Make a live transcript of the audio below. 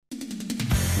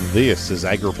This is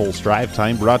AgriPulse Drive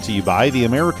Time, brought to you by the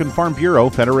American Farm Bureau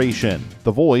Federation,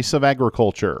 the voice of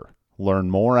agriculture. Learn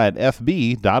more at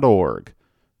fb.org.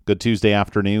 Good Tuesday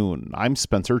afternoon. I'm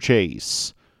Spencer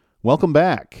Chase. Welcome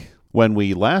back. When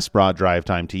we last brought Drive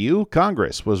Time to you,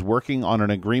 Congress was working on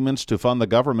an agreement to fund the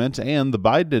government, and the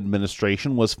Biden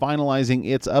administration was finalizing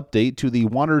its update to the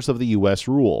Waters of the U.S.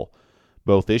 rule.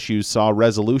 Both issues saw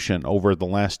resolution over the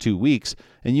last 2 weeks,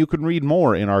 and you can read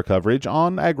more in our coverage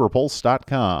on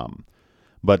agripulse.com.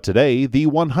 But today, the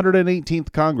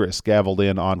 118th Congress gavelled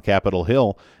in on Capitol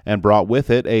Hill and brought with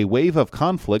it a wave of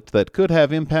conflict that could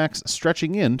have impacts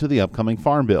stretching into the upcoming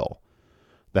Farm Bill.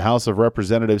 The House of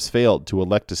Representatives failed to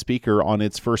elect a speaker on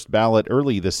its first ballot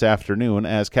early this afternoon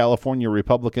as California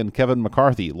Republican Kevin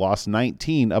McCarthy lost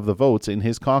 19 of the votes in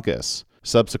his caucus.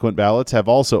 Subsequent ballots have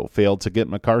also failed to get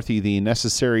McCarthy the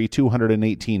necessary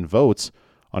 218 votes.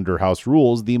 Under House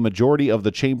rules, the majority of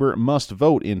the chamber must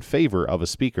vote in favor of a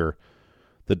speaker.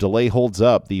 The delay holds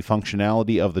up the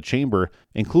functionality of the chamber,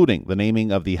 including the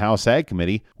naming of the House Ag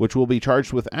Committee, which will be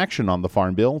charged with action on the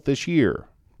Farm Bill this year.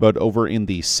 But over in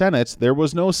the Senate, there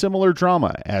was no similar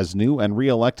drama, as new and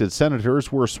re-elected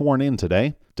senators were sworn in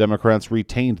today. Democrats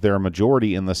retained their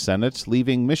majority in the Senate,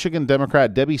 leaving Michigan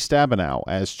Democrat Debbie Stabenow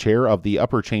as chair of the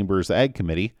Upper Chamber's Ag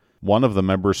Committee. One of the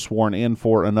members sworn in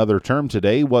for another term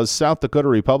today was South Dakota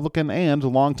Republican and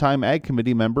longtime Ag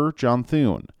Committee member John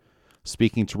Thune.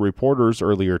 Speaking to reporters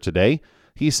earlier today,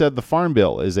 he said the Farm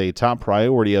Bill is a top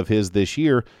priority of his this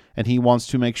year, and he wants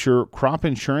to make sure crop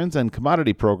insurance and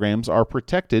commodity programs are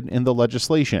protected in the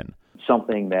legislation.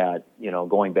 Something that,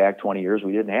 going back 20 years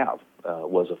we didn't have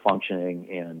was a functioning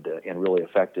and really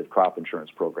effective crop insurance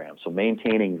program. So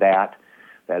maintaining that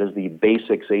is the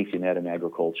basic safety net in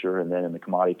agriculture. And then in the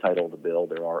commodity title of the bill,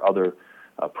 there are other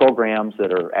programs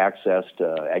that are accessed,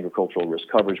 agricultural risk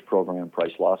coverage program,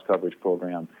 price loss coverage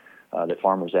program, that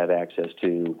farmers have access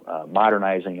to,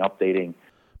 modernizing, updating.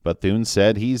 But Thune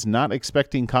said he's not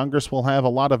expecting Congress will have a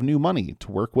lot of new money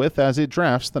to work with as it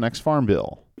drafts the next Farm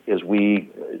Bill. As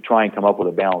we try and come up with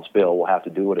a balanced bill, we'll have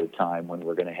to do it at a time when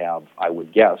we're going to have, I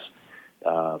would guess,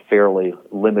 fairly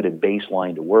limited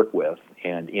baseline to work with.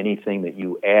 And anything that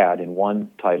you add in one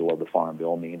title of the Farm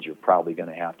Bill means you're probably going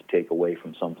to have to take away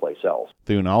from someplace else.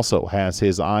 Thune also has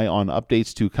his eye on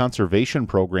updates to conservation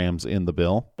programs in the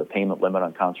bill. The payment limit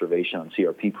on conservation on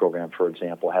CRP program, for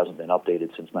example, hasn't been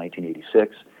updated since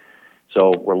 1986.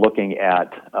 So we're looking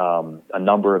at a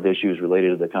number of issues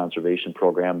related to the conservation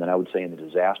program. Then I would say in the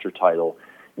disaster title,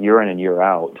 year in and year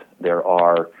out, there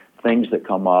are things that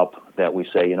come up that we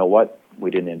say, you know what,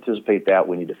 we didn't anticipate that,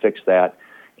 we need to fix that.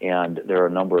 And there are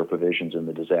a number of provisions in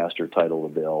the disaster title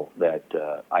of the bill that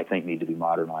I think need to be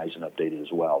modernized and updated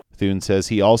as well. Thune says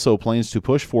he also plans to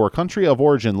push for country of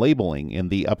origin labeling in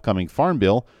the upcoming Farm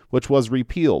Bill, which was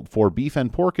repealed for beef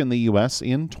and pork in the U.S.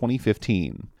 in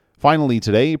 2015. Finally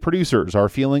today, producers are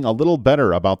feeling a little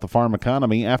better about the farm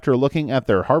economy after looking at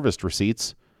their harvest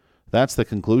receipts. That's the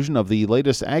conclusion of the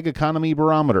latest Ag Economy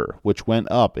Barometer, which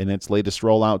went up in its latest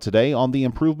rollout today on the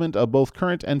improvement of both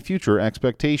current and future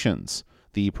expectations.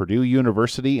 The Purdue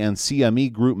University and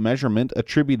CME Group measurement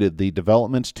attributed the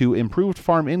development to improved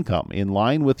farm income in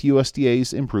line with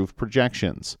USDA's improved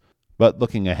projections. But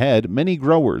looking ahead, many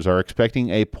growers are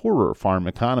expecting a poorer farm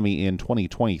economy in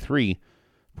 2023.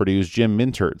 Purdue's Jim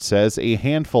Mintert says a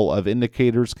handful of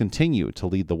indicators continue to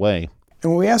lead the way.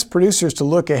 And when we ask producers to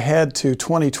look ahead to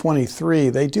 2023,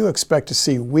 they do expect to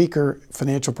see weaker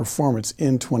financial performance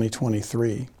in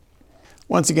 2023.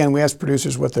 Once again, we ask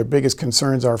producers what their biggest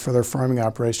concerns are for their farming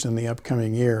operation in the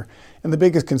upcoming year. And the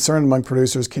biggest concern among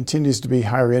producers continues to be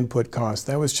higher input costs.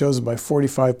 That was chosen by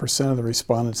 45% of the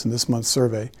respondents in this month's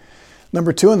survey.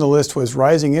 Number 2 on the list was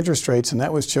rising interest rates, and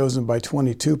that was chosen by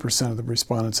 22% of the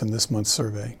respondents in this month's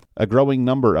survey. A growing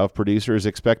number of producers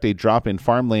expect a drop in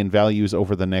farmland values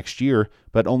over the next year,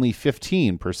 but only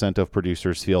 15% of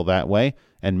producers feel that way,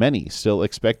 and many still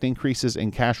expect increases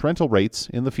in cash rental rates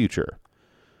in the future.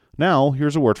 Now,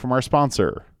 here's a word from our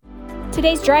sponsor.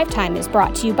 Today's Drive Time is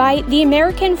brought to you by the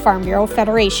American Farm Bureau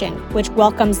Federation, which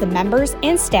welcomes the members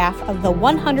and staff of the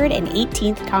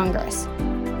 118th Congress.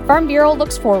 Farm Bureau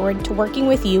looks forward to working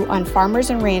with you on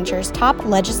farmers and ranchers' top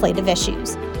legislative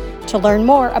issues. To learn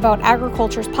more about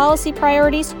agriculture's policy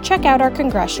priorities, check out our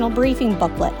congressional briefing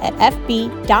booklet at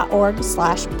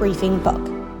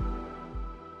fb.org/briefingbook.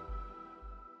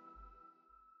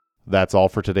 That's all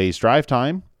for today's Drive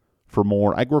Time. For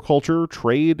more agriculture,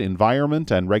 trade,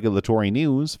 environment, and regulatory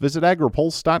news, visit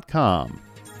agripulse.com.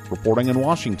 Reporting in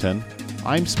Washington,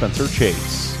 I'm Spencer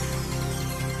Chase.